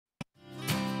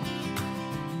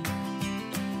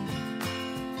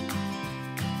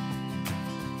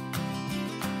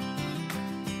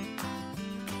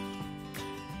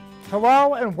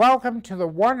Hello and welcome to the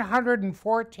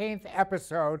 114th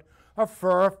episode of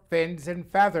Fur, Fins, and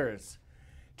Feathers.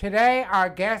 Today our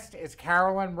guest is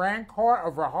Carolyn Rancourt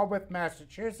of Rehoboth,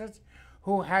 Massachusetts,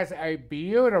 who has a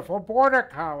beautiful border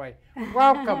collie.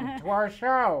 Welcome to our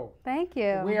show. Thank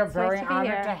you. We are It's very nice to be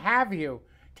honored here. to have you.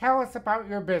 Tell us about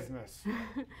your business.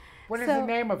 What is the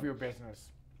name of your business?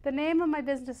 The name of my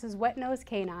business is Wet Nose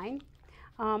Canine.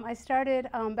 I started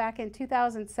back in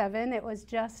 2007. It was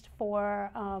just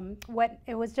for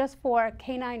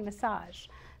canine massage.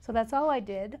 So that's all I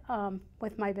did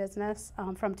with my business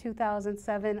from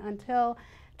 2007 until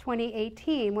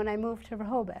 2018 when I moved to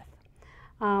Rehoboth.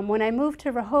 When I moved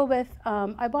to Rehoboth,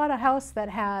 I bought a house that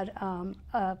had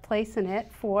a place in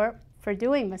it for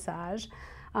doing massage.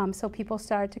 So people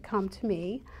started to come to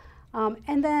me.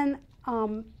 And then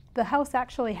the house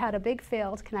actually had a big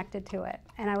field connected to it,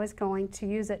 and I was going to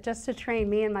use it just to train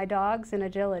me and my dogs in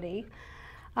agility.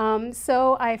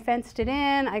 So I fenced it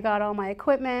in, I got all my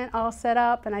equipment all set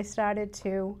up, and I started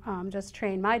to just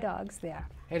train my dogs there.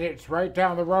 And it's right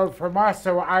down the road from us,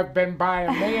 so I've been by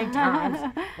a million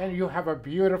times, and you have a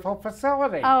beautiful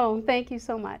facility. Oh, thank you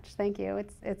so much. Thank you.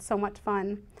 It's so much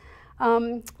fun.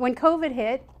 When COVID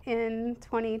hit in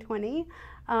 2020,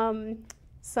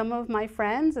 some of my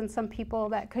friends and some people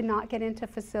that could not get into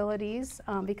facilities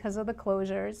because of the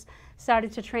closures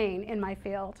started to train in my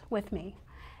field with me.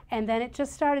 And then it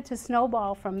just started to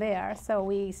snowball from there. So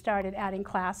we started adding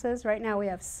classes. Right now we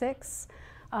have 6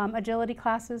 agility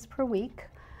classes per week.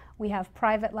 We have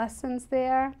private lessons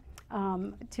there.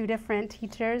 2 different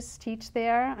teachers teach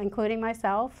there, including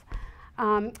myself.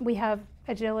 We have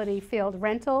agility field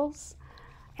rentals.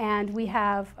 And we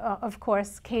have, of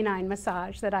course, canine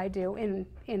massage that I do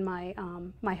in my,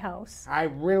 my house. I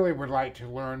really would like to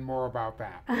learn more about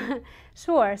that.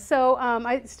 Sure. So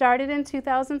I started in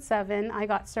 2007. I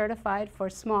got certified for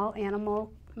small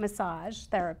animal massage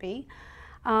therapy.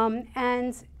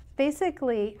 And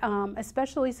basically,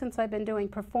 especially since I've been doing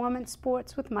performance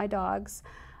sports with my dogs,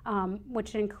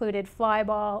 which included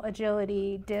flyball,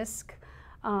 agility, disc,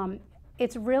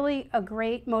 it's really a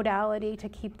great modality to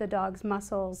keep the dog's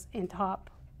muscles in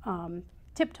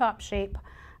tip-top shape.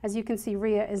 As you can see,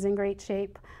 Rhea is in great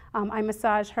shape. I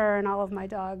massage her and all of my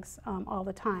dogs all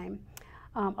the time.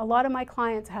 A lot of my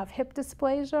clients have hip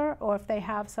dysplasia, or if they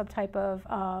have some type of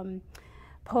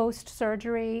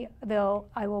post-surgery,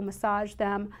 I will massage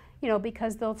them,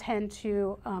 because they'll tend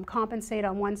to compensate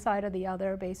on one side or the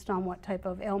other based on what type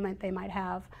of ailment they might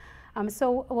have.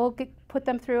 So we'll put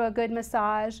them through a good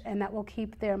massage, and that will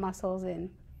keep their muscles in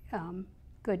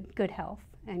good health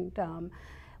and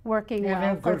working well for them.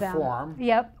 And in good form.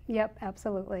 Yep,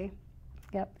 absolutely.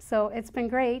 Yep. So it's been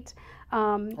great.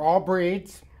 All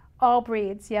breeds? All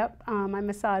breeds, yep. I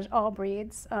massage all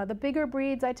breeds. The bigger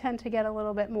breeds I tend to get a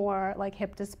little bit more like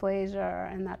hip dysplasia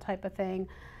and that type of thing.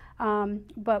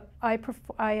 But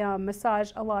I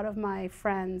massage a lot of my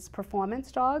friends' performance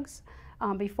dogs.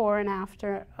 Before and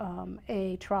after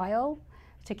a trial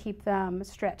to keep them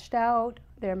stretched out,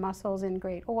 their muscles in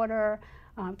great order,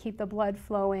 keep the blood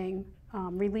flowing,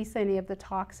 release any of the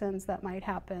toxins that might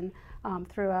happen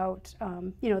throughout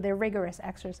their rigorous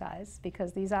exercise,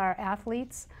 because these are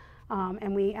athletes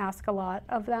and we ask a lot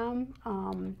of them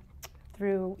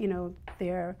through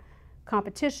their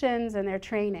competitions and their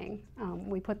training.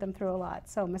 We put them through a lot.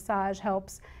 So massage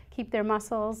helps keep their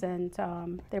muscles and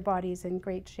their bodies in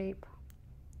great shape.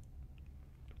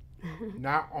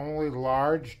 Not only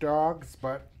large dogs,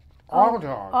 but all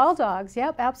dogs. All dogs,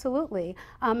 yep, absolutely.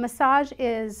 Massage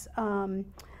is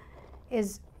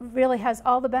really has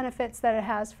all the benefits that it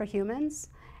has for humans.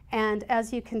 And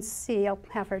as you can see, I'll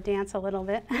have her dance a little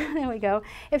bit. There we go.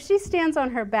 If she stands on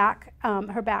her back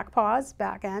paws,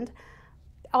 back end,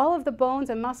 all of the bones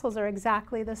and muscles are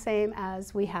exactly the same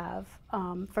as we have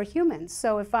for humans.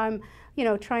 So if I'm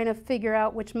trying to figure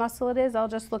out which muscle it is, I'll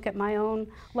just look at my own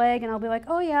leg and I'll be like,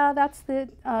 oh yeah, that's the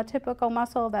typical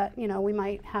muscle that we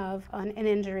might have an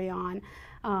injury on.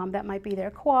 That might be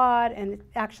their quad, and it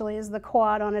actually is the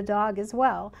quad on a dog as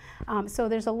well. So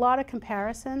there's a lot of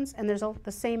comparisons, and there's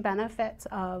the same benefits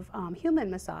of human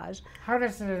massage. How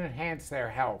does it enhance their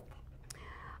health?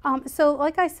 So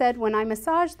like I said, when I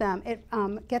massage them, it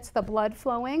gets the blood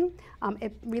flowing.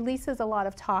 It releases a lot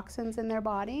of toxins in their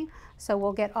body. So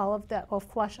we'll get we'll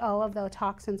flush all of the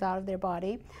toxins out of their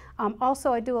body.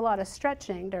 Also, I do a lot of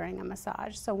stretching during a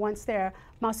massage. So once their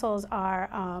muscles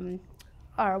are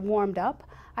warmed up,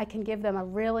 I can give them a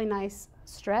really nice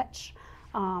stretch,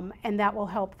 and that will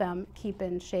help them keep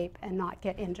in shape and not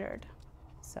get injured.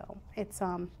 So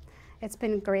it's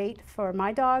been great for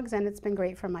my dogs, and it's been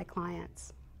great for my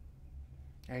clients.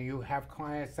 And you have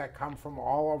clients that come from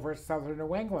all over southern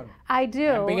New England. I do.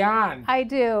 And beyond. I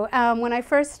do. When I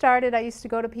first started, I used to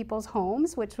go to people's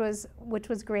homes, which was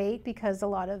great because a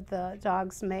lot of the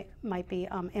dogs might be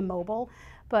immobile.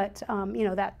 But you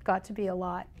know, that got to be a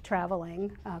lot,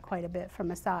 traveling quite a bit for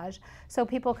massage. So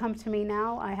people come to me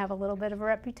now. I have a little bit of a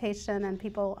reputation, and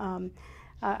people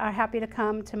are happy to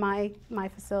come to my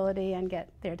facility and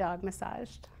get their dog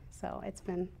massaged. So it's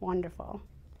been wonderful.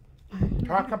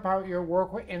 Talk about your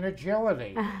work in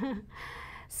agility.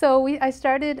 So I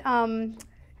started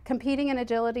competing in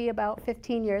agility about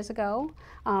 15 years ago.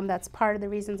 That's part of the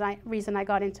reason I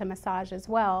got into massage as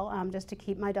well, just to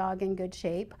keep my dog in good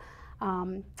shape.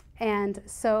 And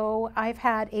so I've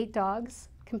had 8 dogs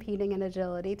competing in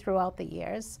agility throughout the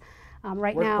years.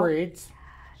 Right now, what breeds?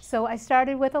 So I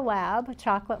started with a lab, a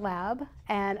chocolate lab,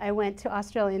 and I went to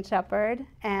Australian Shepherd,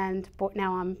 and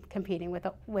now I'm competing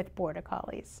with Border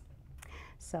Collies.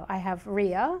 So I have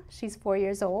Rhea, she's 4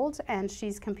 years old, and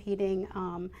she's competing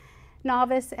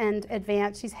novice and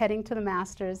advanced. She's heading to the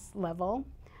master's level.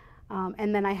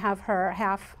 And then I have her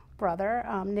half brother,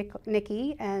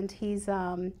 Nicky, and he's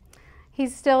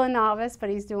still a novice, but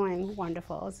he's doing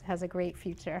wonderful, has a great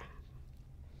future.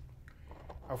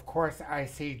 Of course, I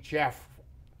see Jeff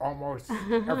almost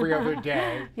every other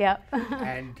day. Yep.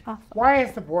 And why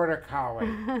is the Border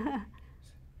Collie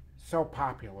so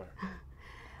popular?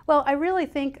 Well, I really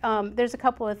think there's a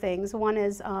couple of things. One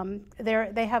is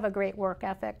they have a great work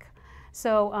ethic.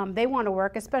 So they want to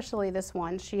work, especially this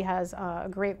one. She has a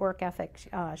great work ethic.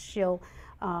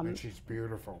 And she's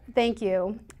beautiful. Thank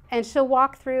you. And she'll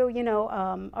walk through, you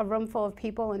know, a room full of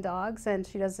people and dogs, and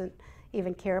she doesn't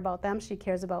even care about them. She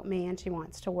cares about me, and she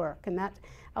wants to work. And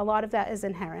a lot of that is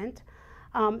inherent.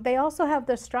 They also have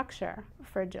the structure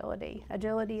for agility.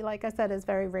 Agility, like I said, is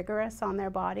very rigorous on their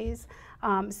bodies.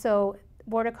 So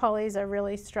Border Collies are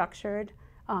really structured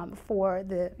for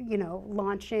the, you know,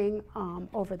 launching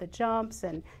over the jumps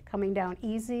and coming down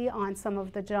easy on some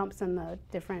of the jumps and the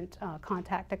different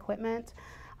contact equipment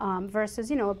versus,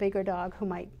 you know, a bigger dog who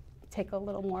might take a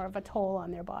little more of a toll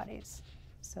on their bodies.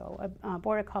 So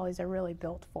Border Collies are really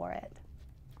built for it.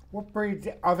 What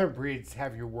other breeds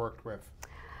have you worked with?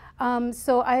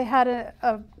 So I had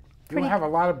a pretty... You have a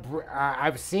lot of,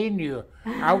 I've seen you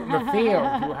out in the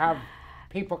field. You have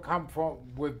people come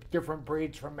with different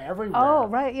breeds from everywhere. Oh,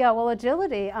 right, yeah, well,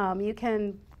 agility, you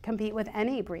can compete with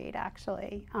any breed,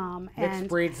 actually. Mixed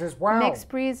breeds as well. Mixed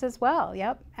breeds as well,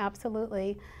 yep,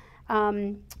 absolutely.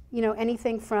 You know,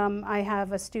 anything from, I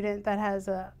have a student that has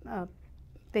a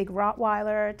big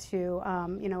Rottweiler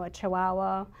to, you know, a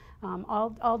Chihuahua,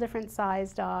 all different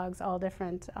size dogs, all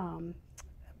different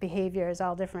behaviors,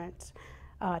 all different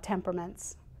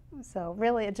temperaments. So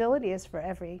really, agility is for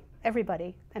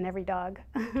everybody and every dog.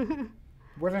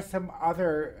 What are some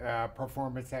other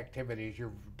performance activities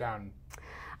you've done?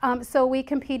 So we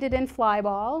competed in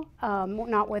flyball,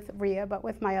 not with Rhea, but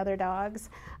with my other dogs,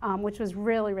 which was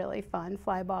really, really fun.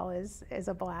 Flyball is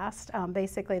a blast.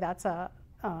 Basically, that's a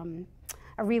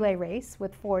relay race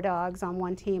with 4 dogs on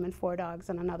one team and 4 dogs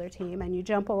on another team, and you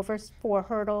jump over 4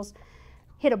 hurdles,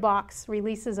 hit a box,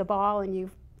 releases a ball,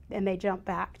 and they jump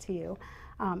back to you.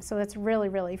 So it's really,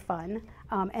 really fun.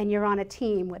 And you're on a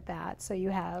team with that. So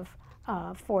you have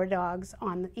 4 dogs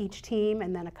on each team,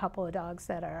 and then a couple of dogs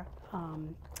that are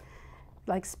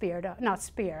like not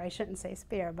spear, I shouldn't say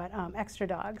spear, but extra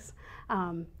dogs.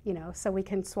 You know, so we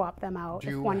can swap them out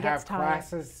if one gets tired. Do you have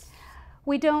classes?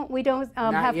 We don't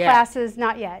have yet. classes,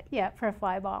 not yet for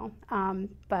flyball,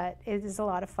 but it is a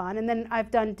lot of fun. And then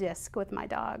I've done disc with my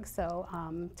dog, so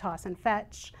toss and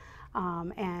fetch,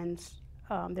 and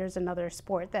there's another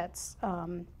sport that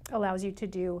allows you to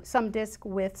do some disc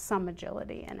with some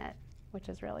agility in it, which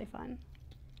is really fun.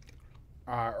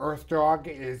 Earth dog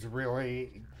is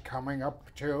really coming up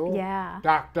too. Yeah.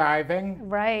 Dock diving.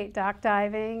 Right, dock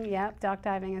diving. Yep, dock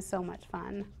diving is so much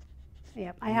fun.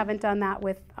 Yep, I haven't done that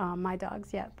with my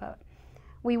dogs yet, but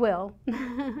we will.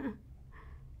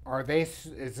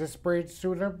 Is this breed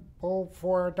suitable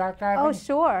for dock diving? Oh,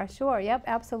 sure, yep,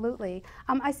 absolutely.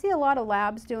 I see a lot of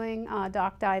labs doing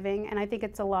dock diving, and I think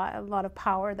it's a lot of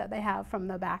power that they have from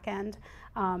the back end.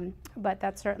 But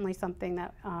that's certainly something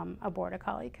that a Border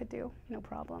Collie could do, no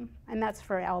problem. And that's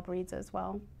for all breeds as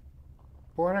well.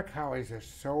 Border Collies are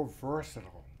so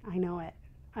versatile. I know it,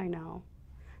 I know.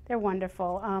 They're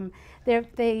wonderful.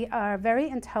 They are very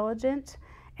intelligent,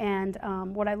 and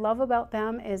what I love about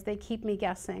them is they keep me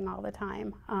guessing all the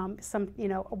time. You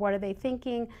know, what are they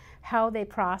thinking? How they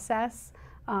process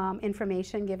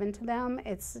information given to them.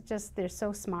 It's just, they're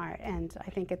so smart, and I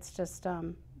think it's just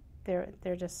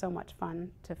they're just so much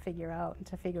fun to figure out, and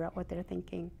to figure out what they're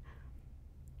thinking.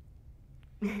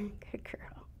 Good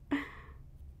girl.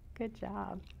 Good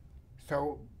job.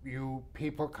 So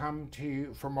people come to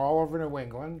you from all over New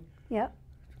England. Yep.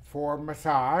 For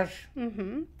massage.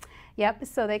 Mm-hmm. Yep.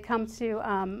 So they come to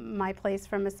my place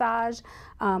for massage.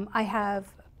 I have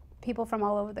people from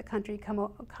all over the country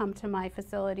come to my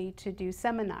facility to do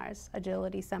seminars,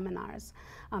 agility seminars.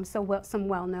 Some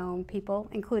well-known people,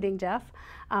 including Jeff,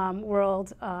 on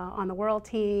the world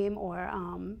team or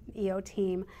EO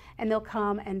team, and they'll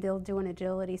come and they'll do an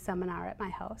agility seminar at my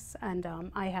house. And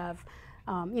I have,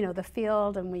 the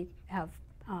field, and we have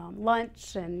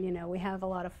lunch, and we have a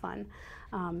lot of fun.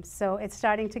 So it's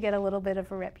starting to get a little bit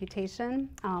of a reputation.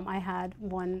 I had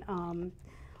one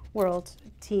world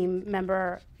team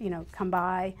member, come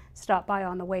by, stop by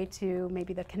on the way to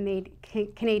maybe the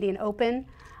Canadian Open.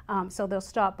 So they'll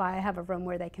stop by. I have a room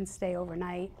where they can stay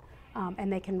overnight, and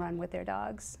they can run with their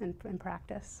dogs and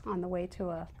practice on the way to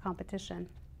a competition.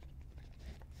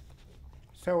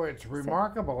 So it's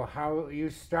remarkable how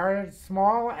you started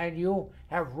small and you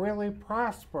have really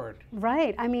prospered.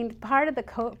 Right. I mean, part of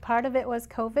it was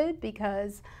COVID,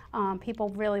 because people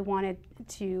really wanted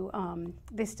to.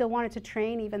 They still wanted to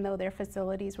train even though their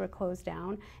facilities were closed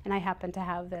down. And I happened to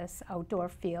have this outdoor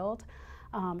field,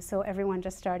 so everyone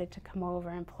just started to come over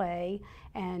and play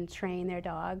and train their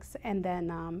dogs, and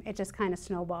then it just kind of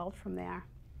snowballed from there.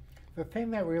 The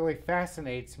thing that really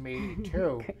fascinates me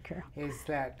too is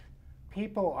that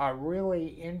people are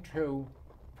really into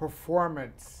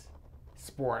performance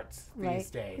sports these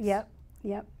days. Yep,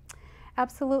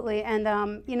 absolutely. And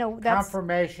that's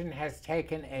conformation has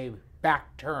taken a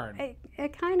back turn.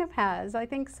 It kind of has. I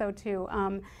think so too.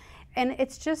 And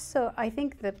it's just so. I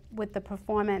think that with the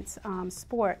performance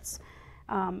sports,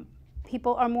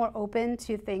 people are more open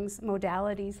to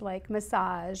modalities like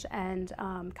massage and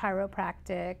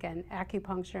chiropractic and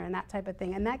acupuncture and that type of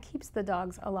thing, and that keeps the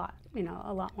dogs a lot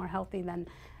more healthy than,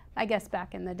 I guess,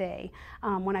 back in the day.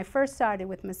 When I first started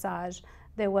with massage,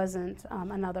 there wasn't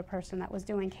another person that was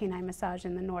doing canine massage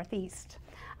in the Northeast,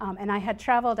 and I had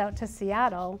traveled out to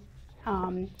Seattle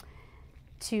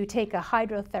to take a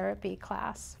hydrotherapy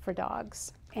class for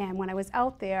dogs. And when I was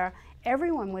out there,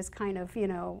 everyone was kind of,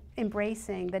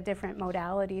 embracing the different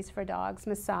modalities for dogs,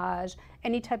 massage,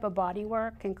 any type of body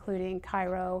work, including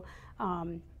chiro,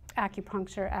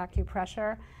 acupuncture,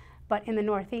 acupressure. But in the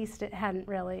Northeast, it hadn't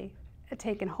really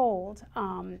taken hold.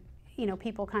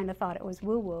 People kind of thought it was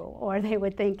woo-woo, or they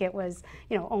would think it was,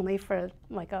 only for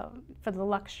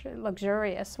the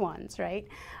luxurious ones, right?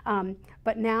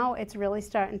 But now it's really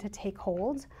starting to take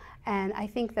hold, and I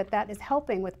think that is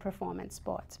helping with performance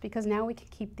sports, because now we can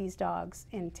keep these dogs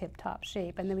in tip-top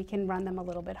shape, and then we can run them a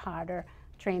little bit harder,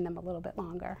 train them a little bit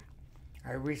longer.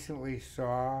 I recently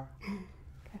saw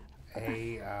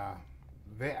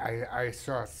I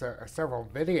saw several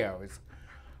videos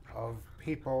of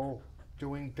people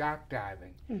doing dock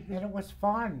diving, and it was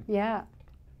fun. Yeah.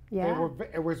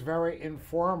 It was very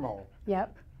informal.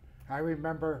 Yep. I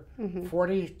remember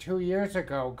 42 years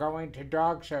ago going to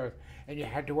dog shows, and you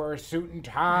had to wear a suit and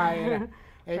tie. And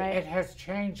Right. It has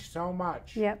changed so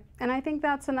much. Yep, and I think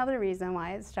that's another reason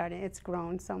why it's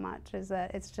grown so much, is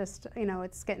that it's just,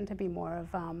 it's getting to be more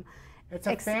of it's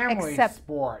a family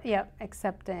sport. Yep,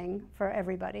 accepting for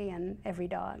everybody and every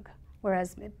dog.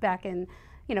 Whereas back in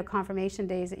confirmation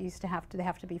days, it used to they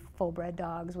have to be full-bred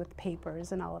dogs with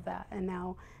papers and all of that, and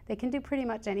now they can do pretty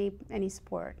much any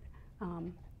sport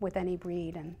with any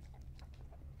breed. And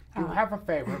do you have a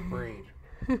favorite breed?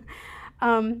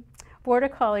 Border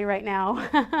Collie right now,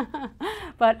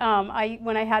 but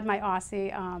when I had my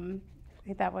Aussie,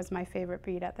 that was my favorite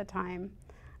breed at the time.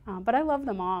 But I love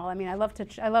them all. I mean, I love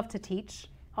to teach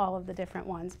all of the different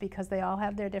ones, because they all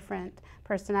have their different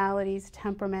personalities,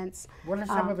 temperaments. What are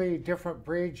some of the different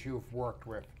breeds you've worked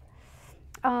with?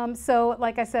 So,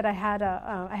 like I said, I have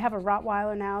a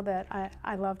Rottweiler now that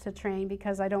I love to train,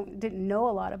 because I didn't know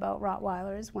a lot about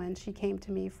Rottweilers when she came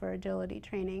to me for agility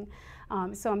training.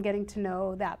 So I'm getting to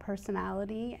know that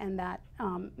personality and that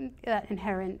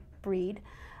inherent breed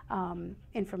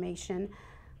information.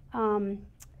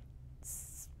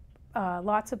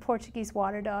 Lots of Portuguese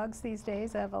water dogs these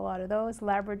days. I have a lot of those.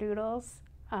 Labradoodles,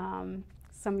 some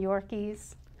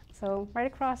Yorkies. So right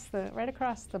across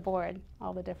the board,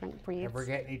 all the different breeds. Ever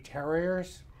get any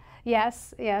terriers?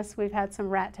 Yes, we've had some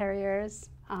rat terriers,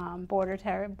 border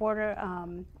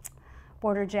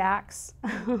jacks,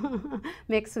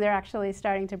 mixed. They're actually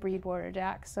starting to breed border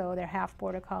jacks, so they're half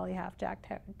border collie, half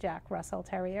Jack Russell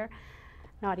Terrier.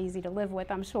 Not easy to live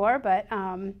with, I'm sure, but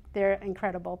they're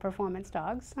incredible performance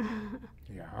dogs.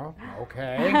 Yeah.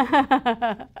 Okay.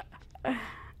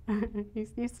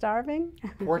 You starving?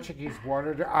 Portuguese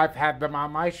water. I've had them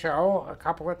on my show a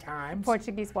couple of times.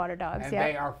 Portuguese water dogs, And yep.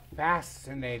 they are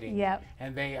fascinating. Yep.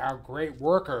 And they are great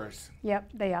workers.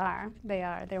 Yep, they are. They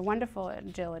are. They're wonderful at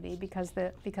agility because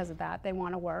of that. They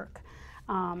want to work,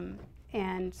 and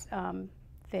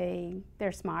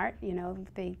they're smart. You know,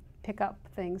 they pick up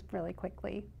things really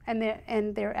quickly, and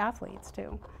they're athletes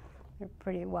too. They're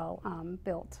pretty well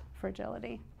built for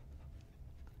agility.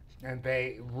 And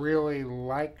they really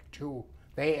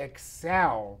they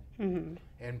excel in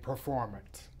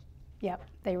performance. Yep,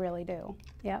 they really do.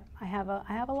 Yep, I have a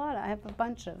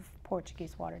bunch of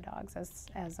Portuguese water dogs as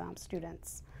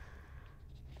students.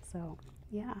 So,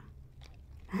 yeah.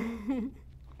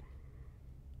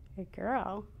 Good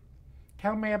girl.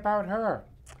 Tell me about her.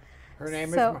 Her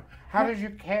name is. How did you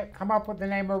come up with the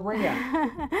name Maria?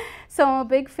 So I'm a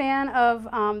big fan of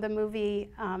the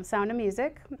movie Sound of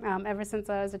Music. Ever since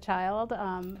I was a child,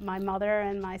 my mother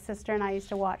and my sister and I used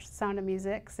to watch Sound of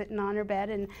Music sitting on her bed.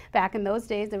 And back in those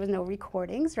days, there was no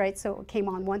recordings, right? So it came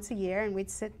on once a year, and we'd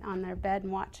sit on their bed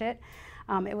and watch it.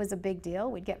 It was a big deal.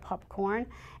 We'd get popcorn,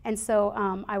 and so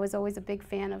I was always a big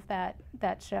fan of that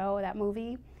show, that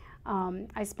movie.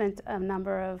 I spent a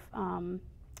number of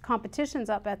competitions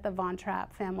up at the Von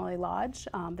Trapp Family Lodge.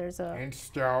 There's in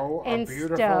Stowe, a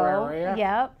beautiful area.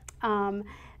 Yep.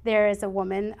 There is a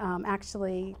woman,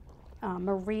 actually,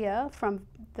 Maria from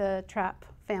the Trapp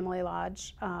Family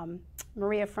Lodge,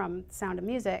 Maria from Sound of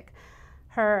Music.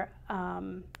 Her,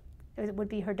 it would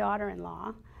be her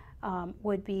daughter-in-law,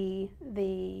 would be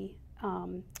the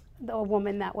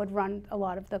woman that would run a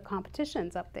lot of the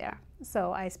competitions up there.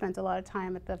 So I spent a lot of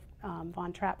time at the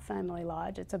Von Trapp Family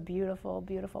Lodge. It's a beautiful,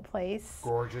 beautiful place.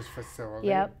 Gorgeous facility.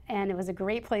 Yep, and it was a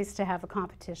great place to have a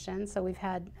competition. So we've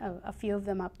had a few of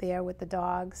them up there with the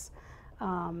dogs.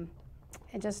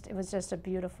 It was just a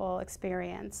beautiful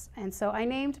experience. And so I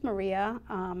named Maria,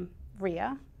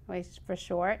 Ria, for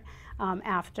short,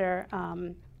 after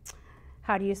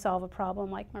how do you solve a problem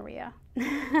like Maria?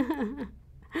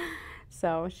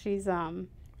 So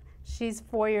she's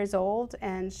 4 years old,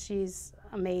 and she's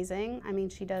amazing. I mean,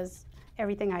 she does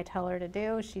everything I tell her to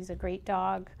do. She's a great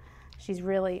dog. She's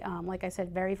really, like I said,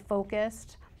 very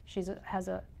focused. She has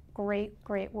a great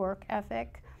work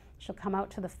ethic. She'll come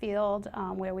out to the field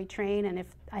where we train, and if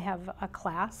I have a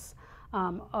class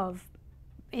of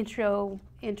intro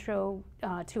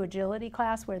to agility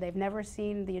class where they've never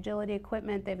seen the agility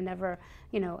equipment, they've never,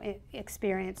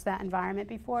 experienced that environment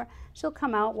before, she'll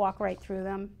come out, walk right through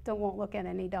them, won't look at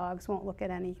any dogs, won't look at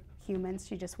any humans.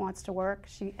 She just wants to work.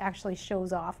 She actually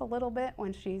shows off a little bit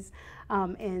when she's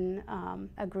in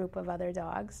a group of other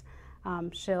dogs.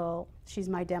 She's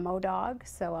my demo dog,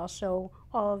 so I'll show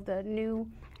all of the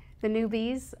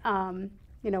newbies,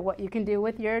 what you can do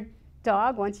with your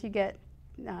dog once you get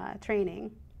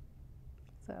training.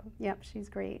 So, yep, she's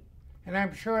great. And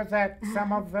I'm sure that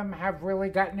some of them have really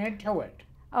gotten into it.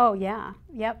 Oh, yeah,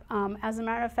 yep. As a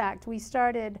matter of fact, we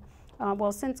started,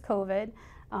 since COVID,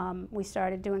 we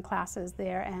started doing classes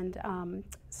there, and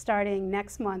starting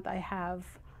next month, I have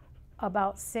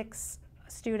about 6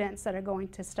 students that are going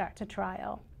to start to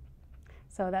trial.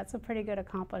 So that's a pretty good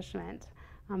accomplishment.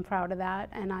 I'm proud of that.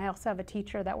 And I also have a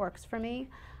teacher that works for me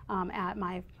at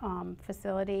my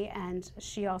facility, and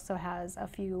she also has a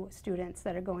few students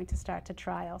that are going to start to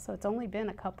trial. So it's only been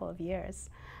a couple of years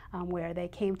where they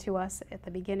came to us at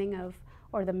the beginning of,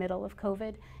 or the middle of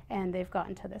COVID, and they've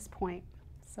gotten to this point.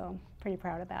 So pretty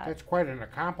proud of that. That's quite an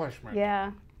accomplishment.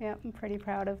 Yeah, I'm pretty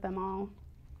proud of them all.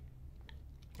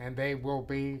 And they will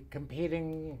be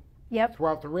competing Yep.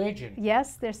 throughout the region.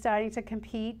 Yes, they're starting to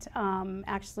compete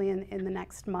actually in the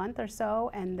next month or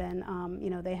so, and then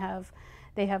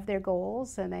they have their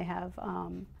goals, and they have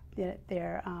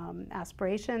their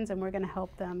aspirations, and we're going to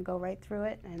help them go right through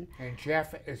it. And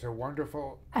Jeff is a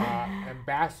wonderful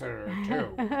ambassador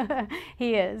too.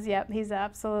 He is. Yep, he's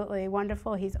absolutely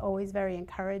wonderful. He's always very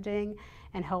encouraging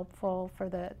and helpful for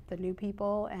the new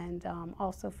people, and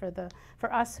also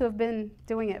for us who have been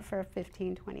doing it for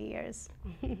 15, 20 years.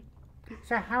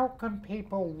 So how can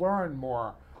people learn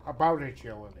more about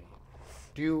agility?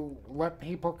 Do you let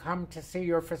people come to see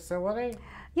your facility?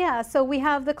 Yeah, so we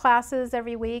have the classes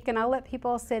every week, and I'll let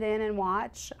people sit in and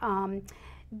watch.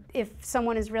 If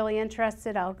someone is really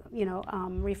interested, I'll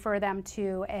refer them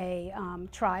to a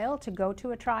trial, to go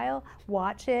to a trial,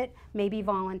 watch it, maybe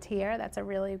volunteer. That's a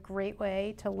really great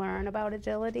way to learn about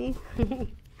agility. Are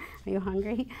you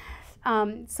hungry?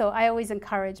 So I always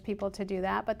encourage people to do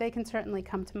that, but they can certainly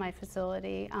come to my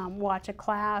facility, watch a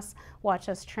class, watch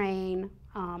us train.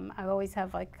 I always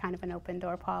have like kind of an open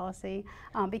door policy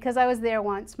because I was there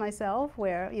once myself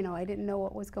where, you know, I didn't know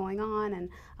what was going on,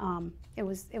 and it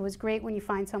was great when you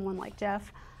find someone like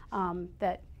Jeff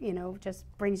that, you know, just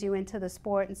brings you into the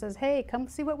sport and says, hey, come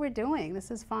see what we're doing.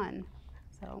 This is fun.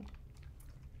 So.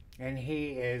 And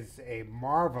he is a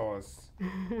marvelous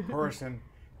person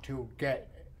to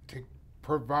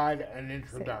provide an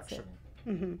introduction.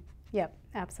 Mm-hmm. Yep,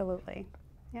 absolutely.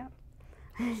 Yep.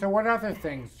 So what other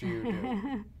things do you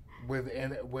do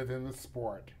within the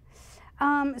sport?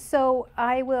 So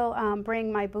I will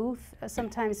bring my booth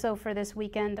sometimes. So for this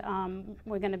weekend,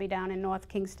 we're going to be down in North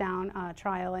Kingstown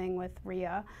trialing with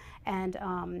Rhea, and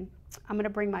I'm going to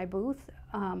bring my booth.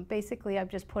 Basically, I've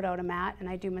just put out a mat and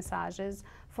I do massages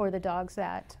for the dogs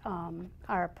that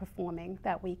are performing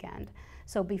that weekend.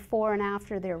 So before and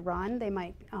after their run, they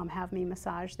might have me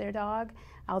massage their dog.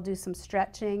 I'll do some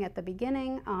stretching at the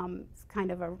beginning. It's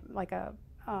kind of like a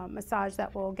massage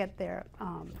that will get their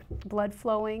blood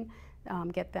flowing,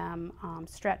 get them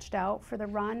stretched out for the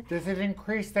run. Does it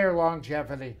increase their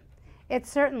longevity? It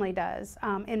certainly does.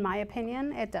 In my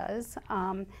opinion, it does.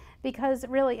 Because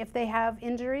really, if they have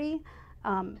injury,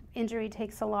 injury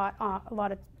takes a lot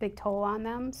of big toll on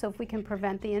them. So if we can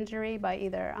prevent the injury by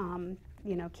either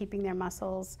you know, keeping their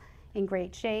muscles in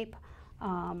great shape,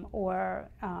 or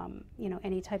you know,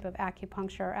 any type of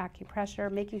acupuncture or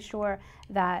acupressure, making sure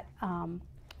that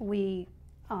we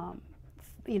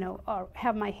you know,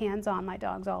 have my hands on my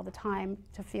dogs all the time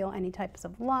to feel any types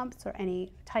of lumps or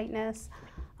any tightness.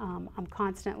 I'm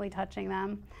constantly touching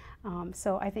them.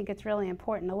 So I think it's really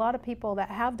important. A lot of people that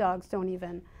have dogs don't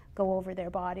even go over their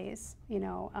bodies. You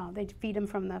know, they feed them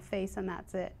from the face and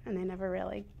that's it. And they never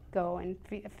really go and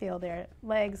feel their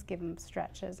legs, give them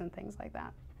stretches and things like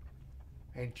that.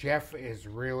 And Jeff is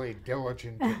really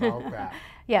diligent about that.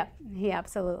 Yeah, he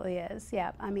absolutely is.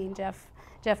 Yeah, I mean, Jeff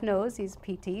knows, he's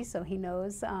PT, so he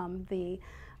knows the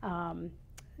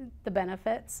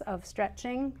benefits of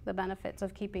stretching, the benefits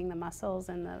of keeping the muscles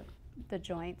and the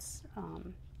joints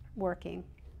working.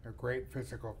 A great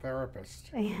physical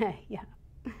therapist. Yeah, yeah.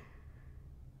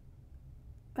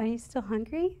 Are you still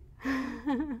hungry?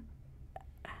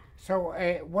 So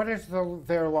what is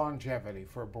their longevity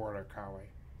for a Border Collie?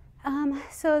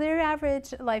 So their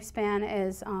average lifespan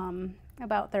is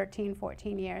about 13,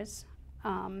 14 years.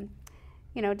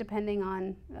 You know, depending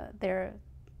on their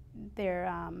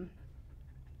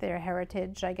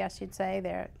heritage, I guess you'd say,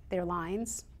 their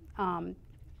lines.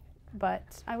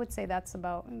 But I would say that's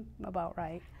about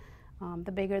right.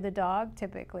 The bigger the dog,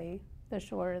 typically, the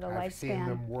shorter the lifespan. I've seen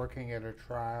them working at a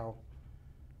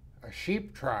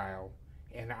sheep trial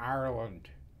in Ireland.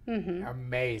 Mm-hmm.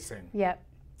 Amazing. Yep.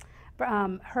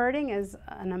 Herding is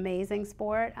an amazing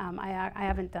sport. I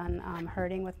haven't done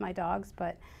herding with my dogs,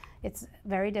 but it's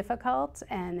very difficult,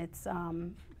 and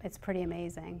it's pretty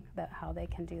amazing how they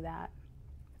can do that.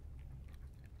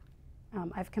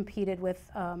 I've competed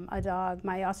with a dog.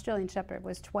 My Australian Shepherd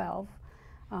was 12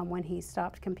 when he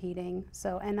stopped competing.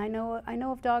 So, and I know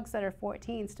of dogs that are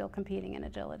 14 still competing in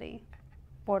agility,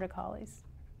 Border Collies.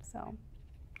 So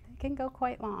they can go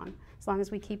quite long as long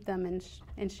as we keep them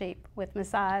in shape with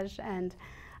massage and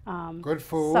good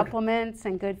food, supplements,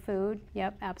 and good food.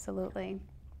 Yep, absolutely.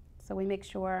 So we make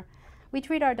sure we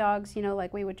treat our dogs, you know,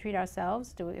 like we would treat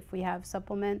ourselves. If we have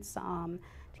supplements to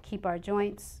keep our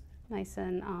joints nice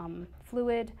and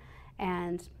fluid,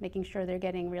 and making sure they're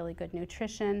getting really good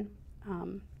nutrition.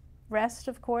 Rest,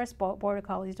 of course. Border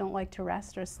Collies don't like to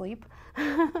rest or sleep.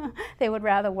 They would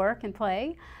rather work and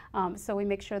play. So we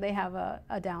make sure they have a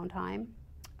downtime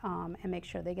and make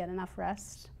sure they get enough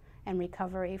rest and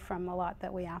recovery from a lot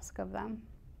that we ask of them.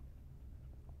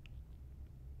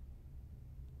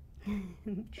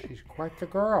 She's quite the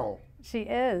girl. She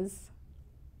is.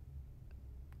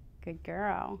 Good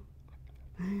girl.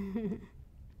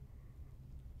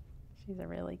 She's a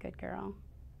really good girl.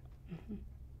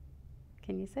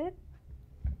 Can you sit?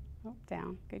 Oh,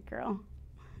 down. Good girl.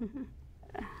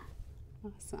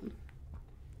 Awesome.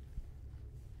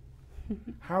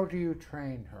 How do you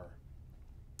train her?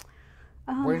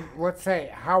 Let's say,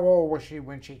 how old was she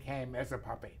when she came as a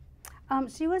puppy?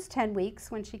 She was 10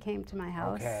 weeks when she came to my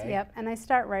house. Okay. Yep, and I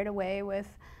start right away with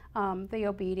the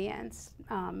obedience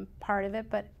part of it,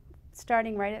 but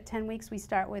starting right at 10 weeks, we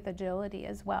start with agility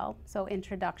as well. So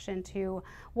introduction to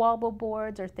wobble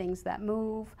boards or things that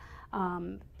move,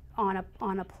 on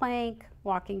a plank,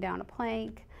 walking down a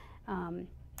plank,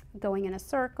 going in a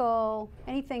circle,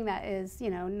 anything that is, you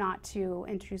know, not too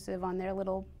intrusive on their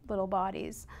little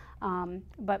bodies.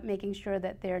 but making sure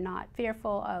that they're not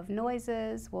fearful of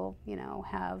noises. We'll,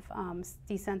 have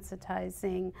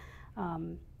desensitizing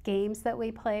games that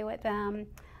we play with them.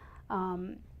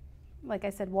 Like I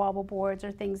said, wobble boards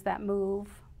are things that move,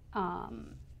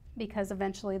 because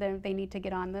eventually they need to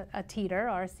get on a teeter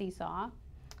or a seesaw.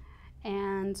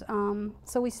 And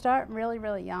so we start really,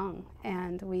 really young,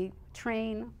 and we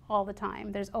train all the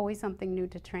time. There's always something new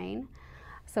to train,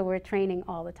 so we're training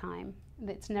all the time.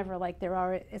 It's never like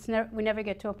we never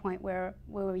get to a point where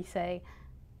we say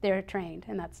they're trained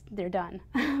and they're done.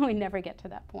 We never get to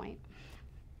that point.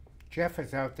 Jeff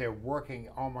is out there working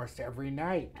almost every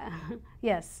night.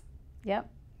 Yes. Yep.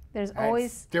 There's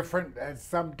always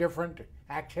some different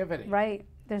activity. Right.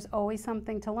 There's always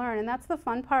something to learn, and that's the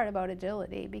fun part about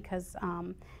agility, because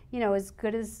as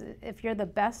good as if you're the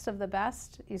best of the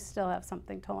best, you still have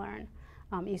something to learn,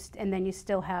 and then you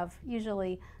still have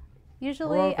usually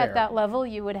at that level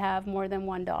you would have more than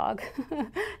one dog,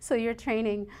 so you're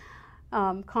training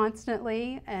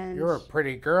constantly. And you're a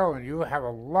pretty girl, and you have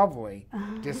a lovely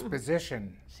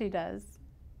disposition. She does.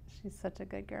 She's such a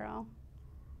good girl.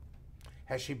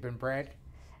 Has she been bred?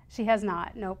 She has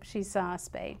not. Nope. She's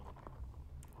spayed.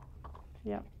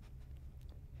 Yep.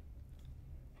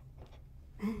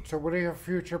 So what are your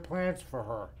future plans for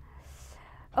her?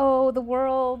 Oh, the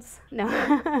world's, no.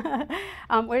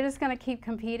 We're just going to keep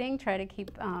competing, try to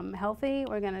keep healthy.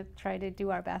 We're going to try to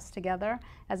do our best together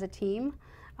as a team.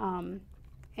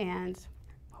 And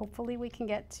hopefully we can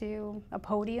get to a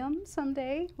podium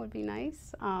someday, would be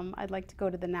nice. I'd like to go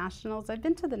to the Nationals. I've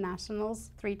been to the Nationals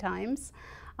 3 times,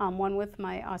 one with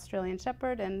my Australian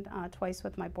Shepherd and twice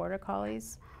with my Border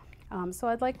Collies. So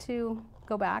I'd like to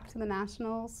go back to the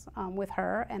Nationals with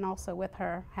her, and also with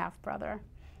her half-brother.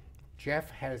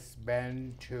 Jeff has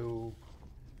been to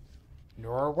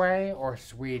Norway or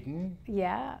Sweden.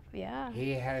 Yeah, yeah.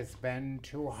 He has been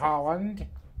to Holland.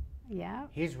 Yeah.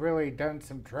 He's really done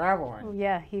some traveling.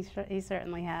 Yeah, he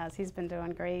certainly has. He's been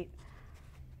doing great.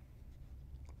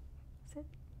 Sit.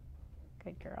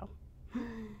 Good girl.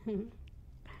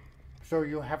 So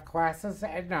you have classes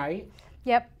at night?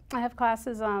 Yep. I have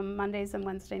classes on Mondays and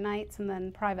Wednesday nights, and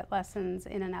then private lessons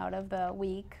in and out of the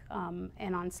week,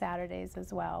 and on Saturdays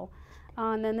as well.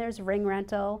 And then there's ring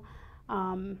rental,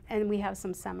 and we have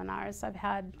some seminars. I've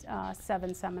had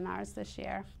 7 seminars this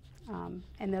year,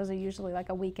 and those are usually like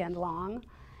a weekend long.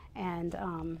 And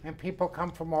people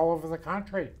come from all over the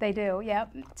country. They do,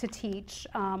 yep, to teach.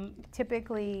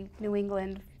 Typically New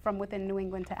England, from within New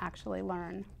England, to actually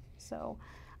learn. So,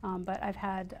 but I've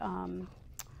had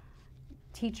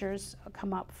teachers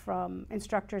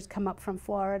instructors come up from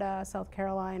Florida, South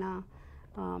Carolina,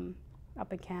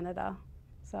 up in Canada.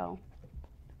 So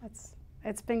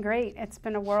it's been great. It's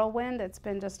been a whirlwind. It's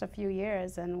been just a few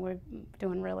years, and we're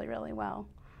doing really, really well.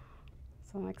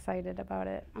 So I'm excited about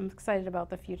it. I'm excited about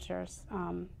the futures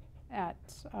at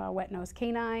Wet Nose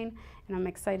Canine, and I'm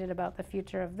excited about the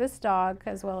future of this dog,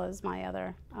 as well as my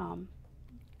other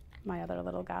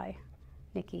little guy,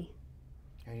 Nicky.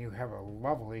 And you have a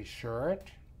lovely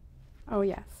shirt. Oh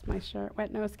yes, my shirt,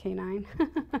 Wet Nose Canine.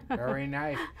 Very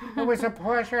nice. It was a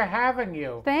pleasure having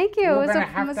you. Thank you.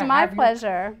 It was my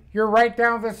pleasure. You're right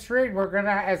down the street. We're gonna,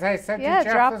 as I said to Jeff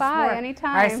this morning, drop by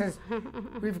anytime. I says,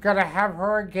 we've got to have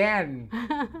her again.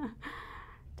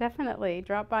 Definitely,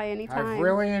 drop by anytime. I've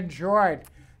really enjoyed.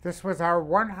 This was our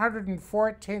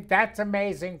 114th. That's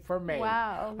amazing for me.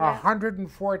 Wow.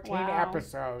 114 wow.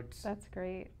 episodes. That's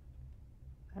great.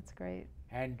 That's great.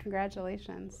 And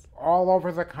congratulations. All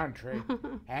over the country.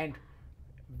 And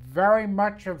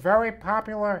very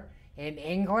popular in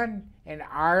England, in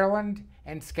Ireland,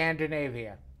 and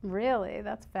Scandinavia. Really?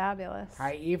 That's fabulous.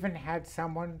 I even had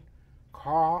someone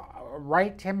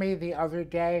write to me the other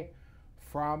day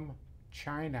from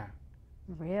China.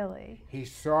 Really? He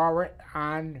saw it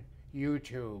on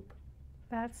YouTube.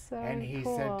 That's so cool. And he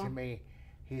said to me,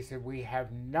 he said, we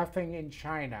have nothing in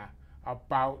China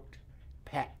about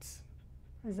pets.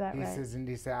 Is that right? He says, and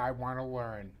he said, I want to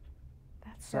learn.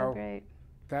 That's so great.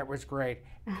 That was great.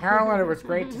 Carolyn, it was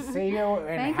great to see you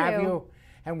and have you.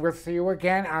 And we'll see you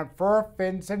again on Fur,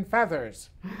 Fins, and Feathers.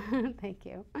 Thank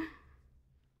you.